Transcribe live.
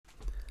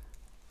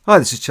Hi,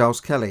 this is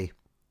Charles Kelly.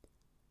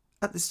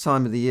 At this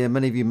time of the year,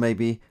 many of you may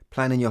be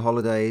planning your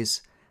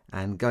holidays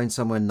and going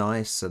somewhere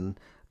nice and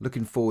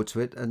looking forward to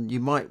it, and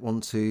you might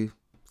want to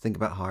think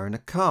about hiring a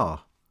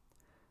car.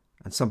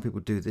 And some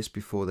people do this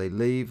before they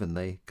leave and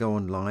they go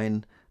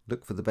online,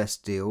 look for the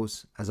best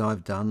deals, as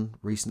I've done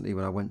recently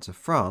when I went to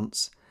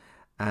France.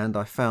 And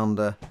I found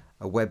a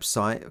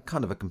website,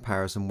 kind of a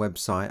comparison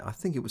website. I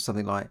think it was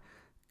something like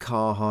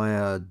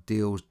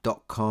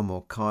carhiredeals.com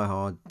or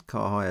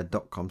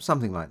carhire.com,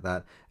 something like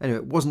that. Anyway,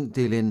 it wasn't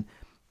dealing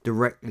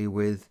directly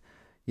with,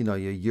 your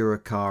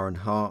Eurocar and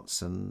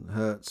Hearts and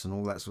Hertz and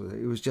all that sort of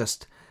thing. It was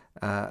just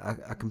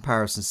a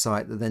comparison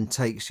site that then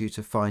takes you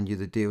to find you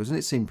the deals, and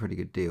it seemed a pretty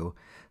good deal.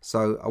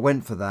 So I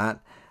went for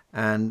that,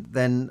 and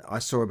then I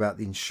saw about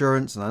the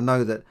insurance, and I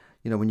know that,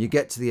 when you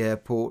get to the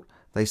airport,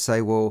 they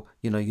say, well,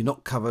 you're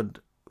not covered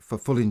for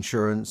full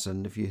insurance,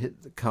 and if you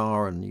hit the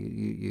car and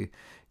you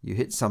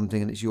hit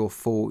something and it's your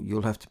fault,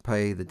 you'll have to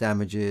pay the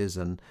damages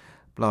and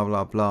blah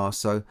blah blah.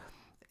 So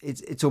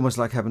it's almost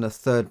like having a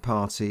third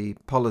party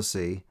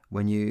policy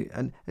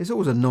and it's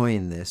always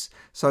annoying this.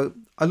 So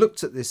I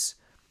looked at this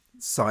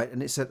site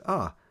and it said,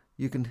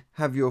 you can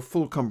have your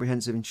full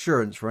comprehensive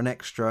insurance for an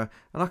extra,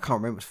 and I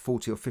can't remember, it was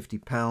 40 or 50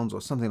 pounds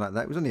or something like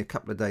that. It was only a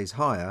couple of days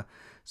higher.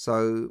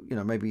 So,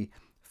 maybe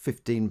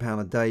 £15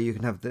 a day, you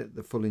can have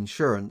the full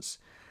insurance.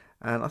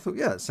 And I thought,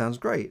 yeah, that sounds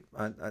great.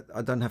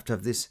 I don't have to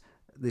have this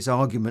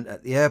argument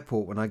at the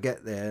airport when I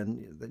get there,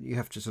 and that you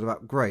have to sort of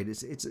upgrade.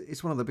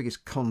 It's one of the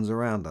biggest cons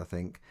around, I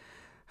think.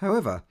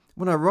 However,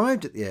 when I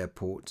arrived at the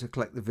airport to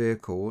collect the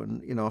vehicle,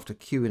 and after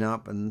queuing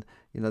up, and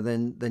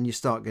then you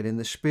start getting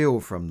the spiel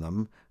from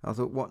them. I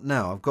thought, what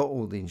now? I've got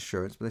all the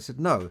insurance, but they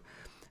said no.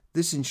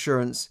 This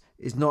insurance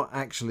is not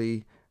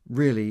actually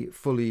really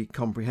fully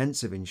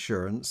comprehensive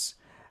insurance,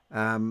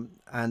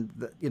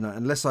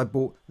 unless I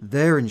bought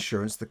their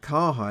insurance, the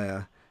car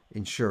hire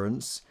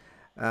insurance,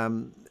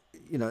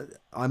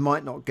 I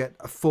might not get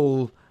a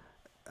full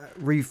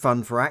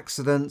refund for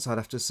accidents. I'd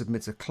have to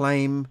submit a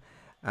claim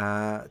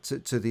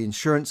to the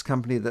insurance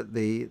company that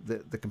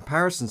the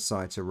comparison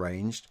site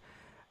arranged.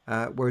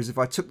 Whereas if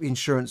I took the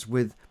insurance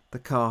with the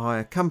car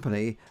hire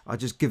company, I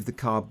just give the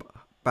car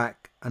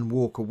back and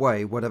walk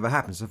away, whatever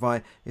happens.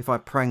 If I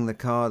prang the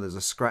car, there's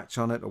a scratch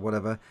on it or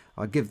whatever,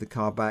 I give the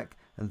car back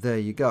and there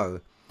you go.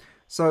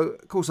 So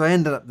of course I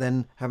ended up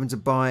then having to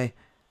buy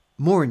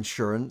more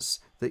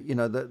insurance, that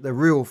the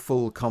real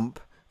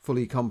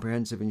fully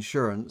comprehensive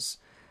insurance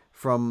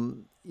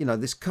from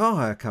this car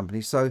hire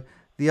company. So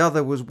the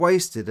other was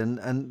wasted,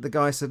 and the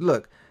guy said,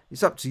 look,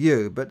 it's up to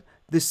you, but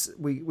this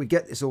we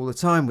get this all the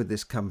time with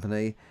this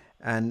company,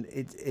 and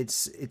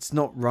it's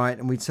not right,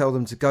 and we tell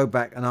them to go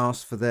back and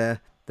ask for their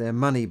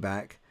money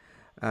back.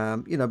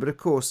 But of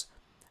course,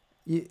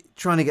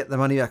 trying to get the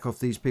money back off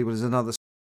these people is another